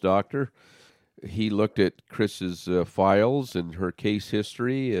seeing this doctor, he looked at Chris's files and her case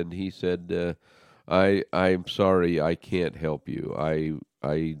history, and he said, I'm sorry, I can't help you.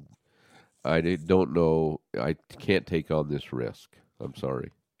 I don't know. I can't take on this risk. I'm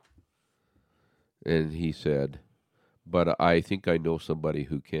sorry." And he said, "But I think I know somebody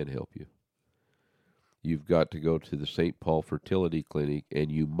who can help you. You've got to go to the St. Paul Fertility Clinic,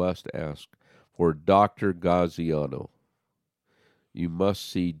 and you must ask for Dr. Gaziano. You must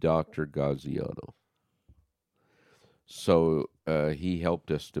see Dr. Gaziano." So he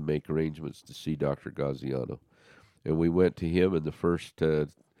helped us to make arrangements to see Dr. Gaziano. And we went to him, and the first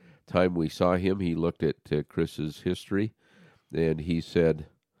time we saw him, he looked at Chris's history, and he said,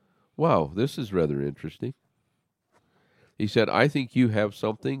 "Wow, this is rather interesting." He said, "I think you have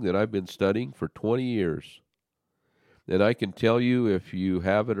something that I've been studying for 20 years. And I can tell you if you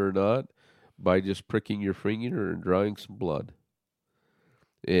have it or not by just pricking your finger and drawing some blood."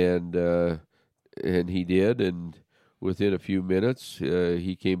 And he did, and within a few minutes,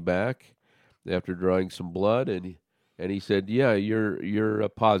 he came back after drawing some blood, and he said, "Yeah, you're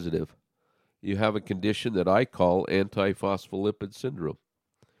positive. You have a condition that I call antiphospholipid syndrome."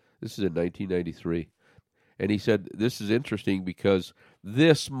 This is in 1993. And he said, "This is interesting because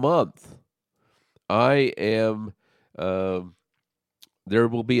this month I am, there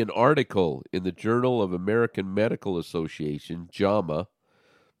will be an article in the Journal of American Medical Association, JAMA,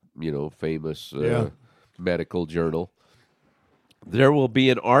 famous medical journal. There will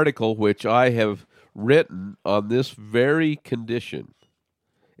be an article which I have written on this very condition,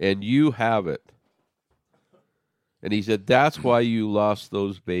 and you have it." And he said, "That's why you lost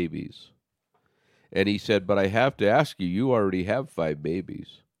those babies." And he said, "But I have to ask you, you already have 5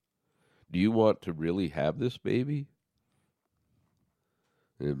 babies. Do you want to really have this baby?"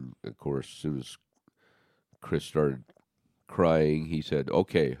 And, of course, as soon as Chris started crying, he said,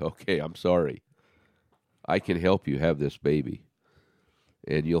 okay, I'm sorry. I can help you have this baby.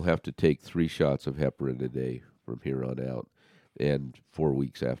 And you'll have to take 3 shots of heparin a day from here on out, and 4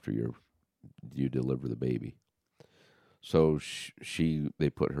 weeks after you deliver the baby." So they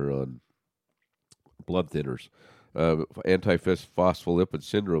put her on blood thinners. Antiphospholipid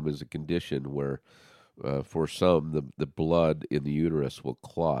syndrome is a condition where, for some, the blood in the uterus will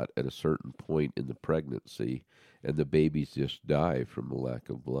clot at a certain point in the pregnancy, and the babies just die from the lack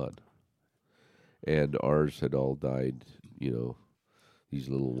of blood. And ours had all died, these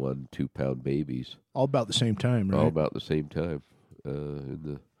little 1-2 pound babies. All about the same time, right? All about the same time.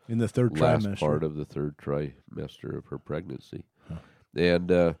 In the third last trimester. part of the third trimester of her pregnancy. Huh.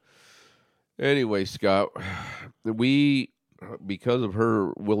 And anyway, Scott, because of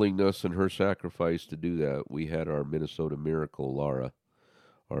her willingness and her sacrifice to do that, we had our Minnesota miracle, Laura,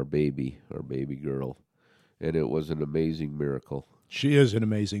 our baby girl, and it was an amazing miracle. She is an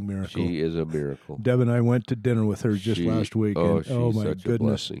amazing miracle. She is a miracle. Deb and I went to dinner with her just last week. Oh, and, my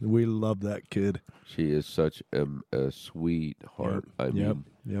goodness, we love that kid. She is such a sweetheart. Yep.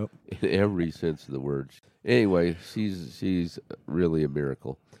 In every sense of the word. Anyway, she's really a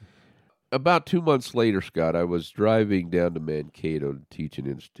miracle. About 2 months later, Scott, I was driving down to Mankato to teach an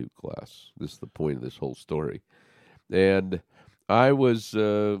institute class. This is the point of this whole story, and I was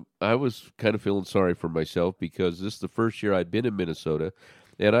kind of feeling sorry for myself because this is the first year I'd been in Minnesota,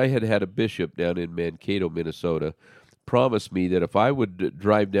 and I had a bishop down in Mankato, Minnesota, promise me that if I would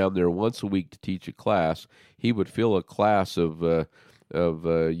drive down there once a week to teach a class, he would fill a class of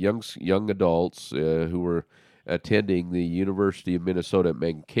young adults who were attending the University of Minnesota at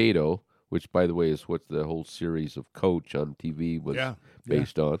Mankato, which, by the way, is what the whole series of Coach on TV was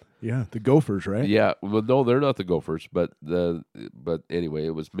based on. Yeah, the Gophers, right? Yeah, well, no, they're not the Gophers, but anyway,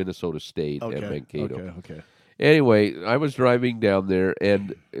 it was Minnesota State at Mankato. Okay. Anyway, I was driving down there,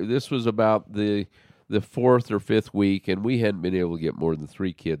 and this was about the 4th or 5th week, and we hadn't been able to get more than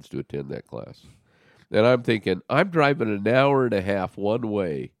 3 kids to attend that class. And I'm thinking, I'm driving an hour and a half one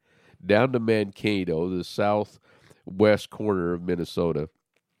way down to Mankato, the southwest corner of Minnesota,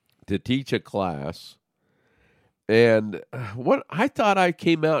 to teach a class, And what I thought I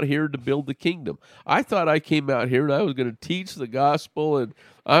came out here to build the kingdom. I thought I came out here and I was going to teach the gospel and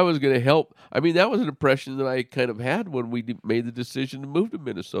I was going to help. I mean, that was an impression that I kind of had when we made the decision to move to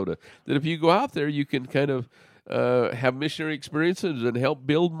Minnesota. That if you go out there, you can kind of have missionary experiences and help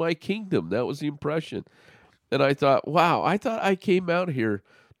build my kingdom. That was the impression. And I thought, wow, I thought I came out here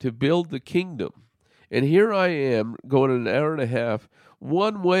to build the kingdom. And here I am going an hour and a half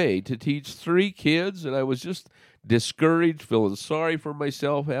one way to teach 3 kids, and I was just discouraged, feeling sorry for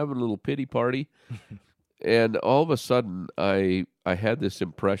myself, having a little pity party. And all of a sudden, I had this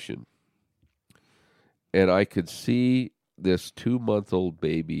impression, and I could see this 2-month-old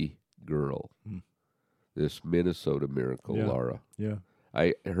baby girl, this Minnesota miracle, Laura. Yeah.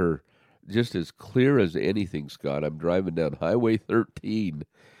 Her just as clear as anything, Scott. I'm driving down Highway 13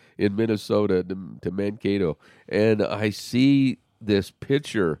 in Minnesota to Mankato, and I see this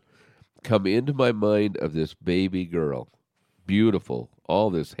picture come into my mind of this baby girl, beautiful, all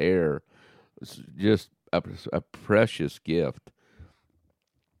this hair, it's just a precious gift.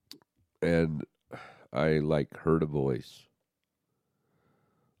 And I heard a voice.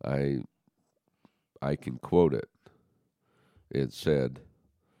 I can quote it. It said,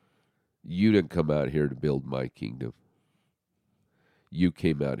 "You didn't come out here to build my kingdom. You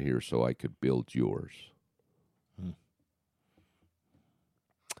came out here so I could build yours."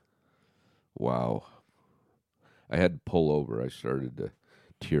 Wow. I had to pull over. I started to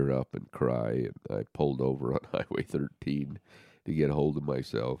tear up and cry, and I pulled over on Highway 13 to get hold of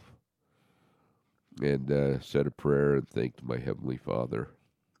myself and said a prayer and thanked my Heavenly Father.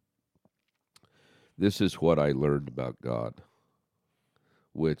 This is what I learned about God,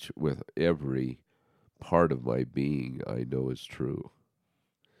 which with every part of my being I know is true.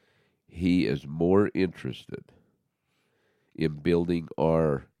 He is more interested in building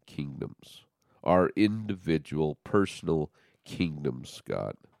our kingdoms, our individual, personal kingdoms,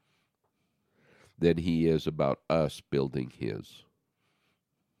 God, than he is about us building his.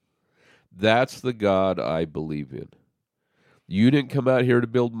 That's the God I believe in. You didn't come out here to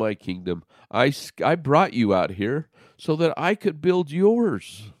build my kingdom. I brought you out here so that I could build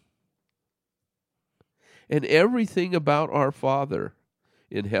yours. And everything about our Father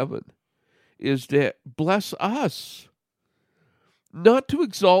in heaven is to bless us, not to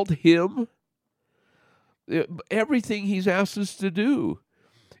exalt him. Everything he's asked us to do,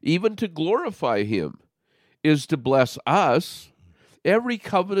 even to glorify him, is to bless us. Every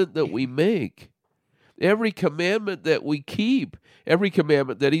covenant that we make, every commandment that we keep, every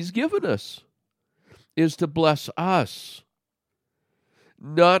commandment that he's given us is to bless us,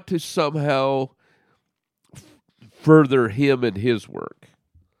 not to somehow further him and his work.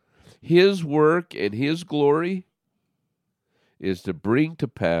 His work and his glory is to bring to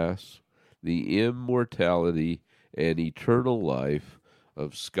pass the immortality and eternal life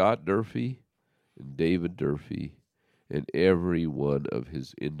of Scott Durfee and David Durfee and every one of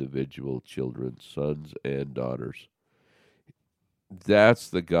his individual children, sons and daughters. That's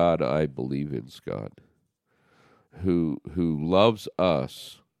the God I believe in, Scott, who loves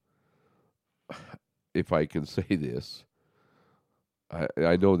us. If I can say this,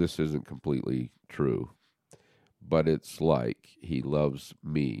 I know this isn't completely true, but it's like he loves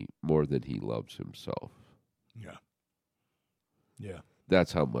me more than he loves himself. Yeah. Yeah.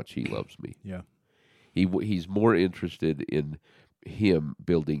 That's how much he loves me. Yeah. He's more interested in him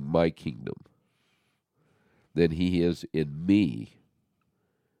building my kingdom than he is in me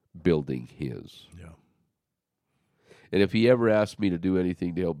building his. Yeah. And if he ever asks me to do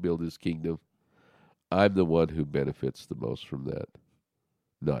anything to help build his kingdom, I'm the one who benefits the most from that,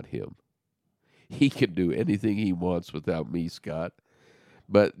 not him. He can do anything he wants without me, Scott.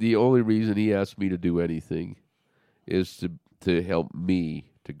 But the only reason he asks me to do anything is to help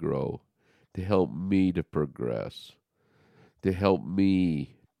me to grow, to help me to progress, to help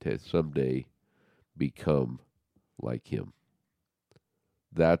me to someday become like him.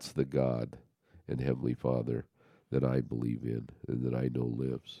 That's the God and Heavenly Father that I believe in and that I know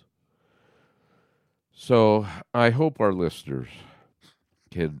lives. So I hope our listeners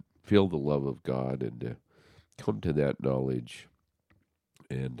can feel the love of God and come to that knowledge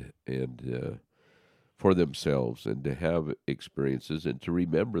and for themselves, and to have experiences and to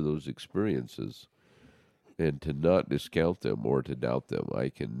remember those experiences and to not discount them or to doubt them. I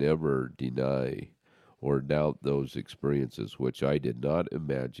can never deny or doubt those experiences which I did not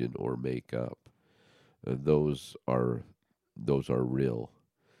imagine or make up. Those are real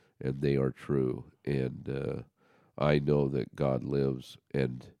and they are true, and I know that God lives,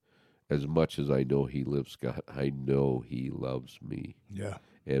 and as much as I know he lives, God, I know he loves me. Yeah.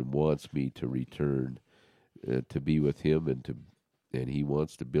 And wants me to return to be with Him, and He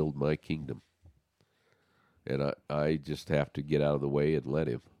wants to build my kingdom. And I just have to get out of the way and let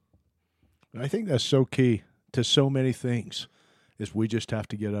Him. I think that's so key to so many things, is we just have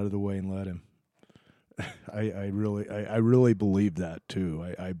to get out of the way and let Him. I really believe that too.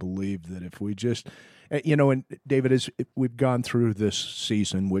 I believe that if we just, and David, as we've gone through this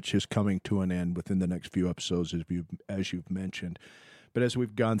season, which is coming to an end within the next few episodes, as you've mentioned, but as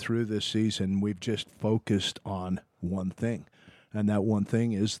we've gone through this season, we've just focused on one thing. And that one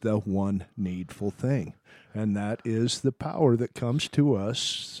thing is the one needful thing. And that is the power that comes to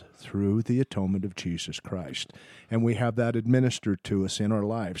us through the atonement of Jesus Christ. And we have that administered to us in our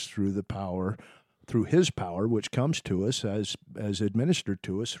lives through His power, which comes to us as administered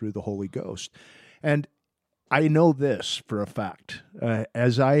to us through the Holy Ghost. And I know this for a fact.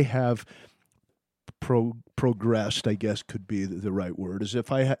 As I have progressed, I guess could be the right word,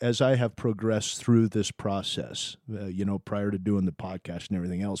 as I have progressed through this process, prior to doing the podcast and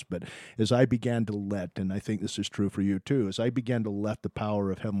everything else, but as I began to let, and I think this is true for you too, as I began to let the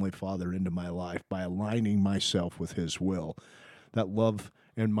power of Heavenly Father into my life by aligning myself with His will, that love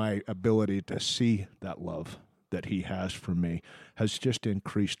and my ability to see that love that He has for me has just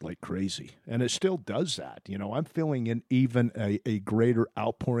increased like crazy. And it still does that. I'm feeling even a greater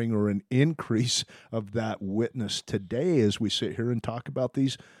outpouring or an increase of that witness today as we sit here and talk about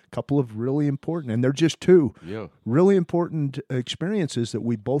these couple of really important, and they're just two really important experiences that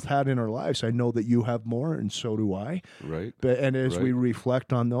we both had in our lives. I know that you have more, and so do I. Right. And as we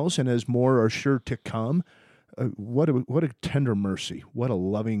reflect on those, and as more are sure to come, what a tender mercy. What a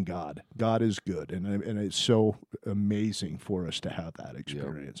loving God. God is good. And it's so amazing for us to have that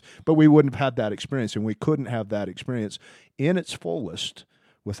experience. Yep. But we wouldn't have had that experience, and we couldn't have that experience in its fullest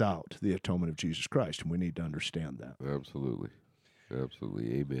without the atonement of Jesus Christ. And we need to understand that. Absolutely.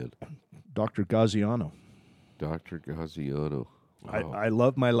 Amen. Dr. Gaziano. Dr. Gaziano. Wow. I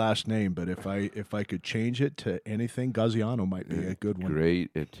love my last name, but if I could change it to anything, Gaziano might be a good one. Great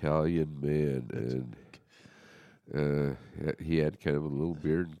Italian man. And he had kind of a little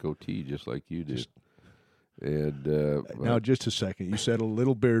beard and goatee, just like you did. Now, just a second. You said a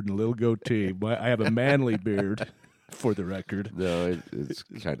little beard and a little goatee. I have a manly beard, for the record. No, it's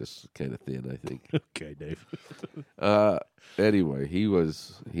kind of thin, I think. Okay, Dave. Anyway, he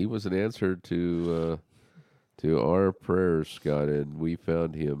was an answer to our prayers, Scott, and we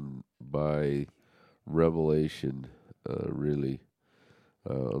found him by revelation. Really,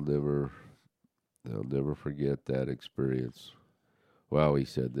 I'll never forget that experience. Wow, he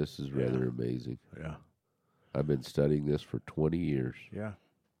said, this is rather amazing. Yeah. I've been studying this for 20 years. Yeah.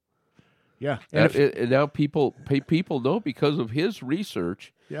 Yeah. And now people know because of his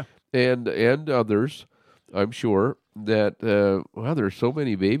research and others, I'm sure, that, there's so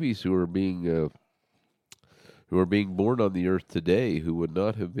many babies who are being born on the earth today who would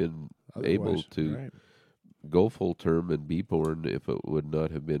not have been able to go full term and be born if it would not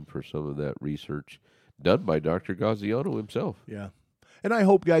have been for some of that research done by Dr. Gaziano himself. Yeah. And I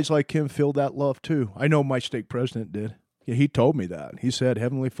hope guys like him feel that love too. I know my stake president did. Yeah, he told me that. He said,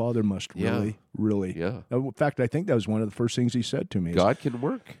 Heavenly Father must really. In fact, I think that was one of the first things he said to me. God can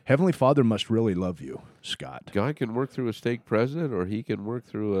work. Heavenly Father must really love you, Scott. God can work through a stake president, or He can work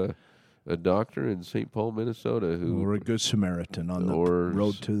through a doctor in St. Paul, Minnesota, or a good Samaritan on the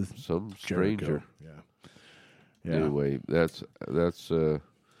road to some stranger. Yeah. Anyway, that's those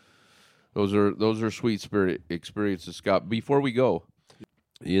are sweet spirit experiences, Scott. Before we go,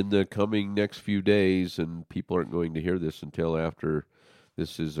 in the coming next few days, and people aren't going to hear this until after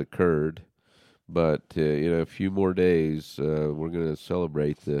this has occurred, but in a few more days, we're going to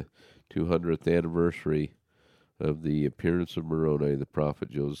celebrate the 200th anniversary of the appearance of Moroni, the prophet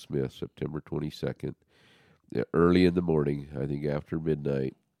Joseph Smith, September 22nd, early in the morning, I think after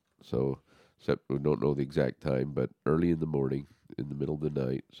midnight. So we don't know the exact time, but early in the morning, in the middle of the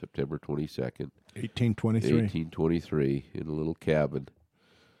night, September 22nd. 1823, in a little cabin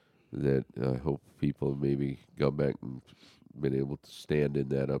that I hope people maybe gone back and been able to stand in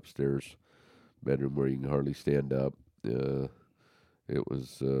that upstairs bedroom where you can hardly stand up. It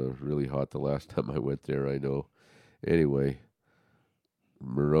was really hot the last time I went there, I know. Anyway,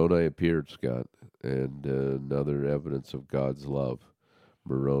 Moroni appeared, Scott, and another evidence of God's love.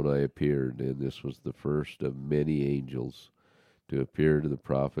 Moroni appeared, and this was the first of many angels to appear to the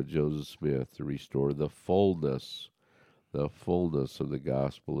prophet Joseph Smith to restore the fullness of the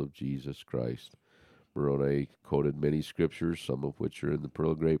gospel of Jesus Christ. Moroni quoted many scriptures, some of which are in the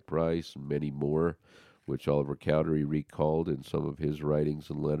Pearl of Great Price, and many more, which Oliver Cowdery recalled in some of his writings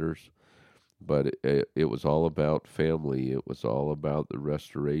and letters. But it was all about family. It was all about the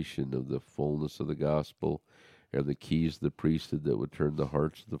restoration of the fullness of the gospel and the keys of the priesthood that would turn the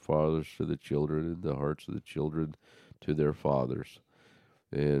hearts of the fathers to the children and the hearts of the children to their fathers,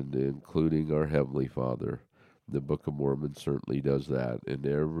 and including our Heavenly Father. The Book of Mormon certainly does that. And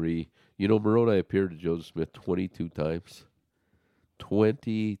Moroni appeared to Joseph Smith 22 times.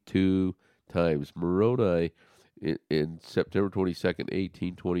 22 times. Moroni, in September 22nd,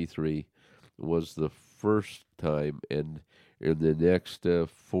 1823, was the first time, and in the next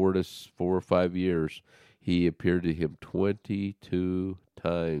 4 or 5 years, he appeared to him 22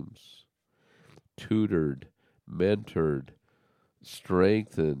 times. Tutored, mentored,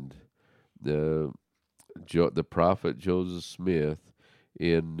 strengthened the prophet Joseph Smith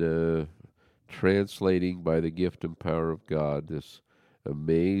in translating by the gift and power of God this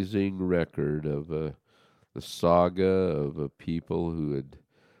amazing record of the saga of a people who had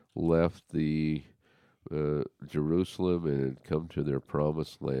left the Jerusalem and had come to their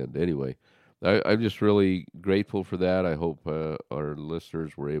promised land. Anyway, I'm just really grateful for that. I hope our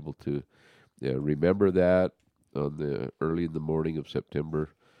listeners were able to remember that on early in the morning of September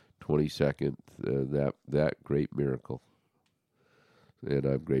 22nd, that great miracle. And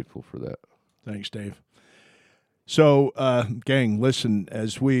I'm grateful for that. Thanks, Dave. So, gang, listen,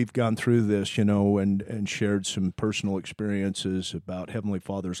 as we've gone through this, and shared some personal experiences about Heavenly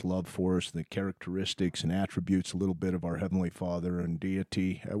Father's love for us, the characteristics and attributes, a little bit of our Heavenly Father and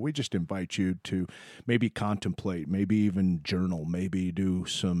deity, we just invite you to maybe contemplate, maybe even journal, maybe do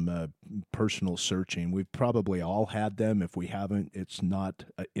some personal searching. We've probably all had them. If we haven't, it's not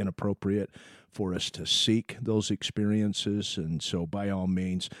inappropriate for us to seek those experiences. And so, by all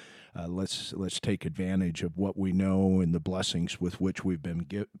means, let's take advantage of what we know and the blessings with which we've been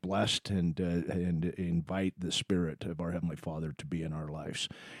blessed, and invite the Spirit of our Heavenly Father to be in our lives.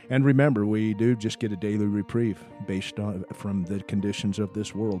 And remember, we do just get a daily reprieve based on from the conditions of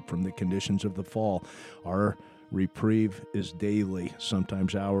this world, from the conditions of the fall. Our reprieve is daily,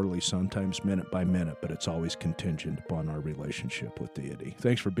 sometimes hourly, sometimes minute by minute, but it's always contingent upon our relationship with deity.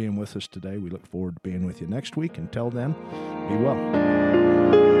 Thanks for being with us today. We look forward to being with you next week. Until then, be well.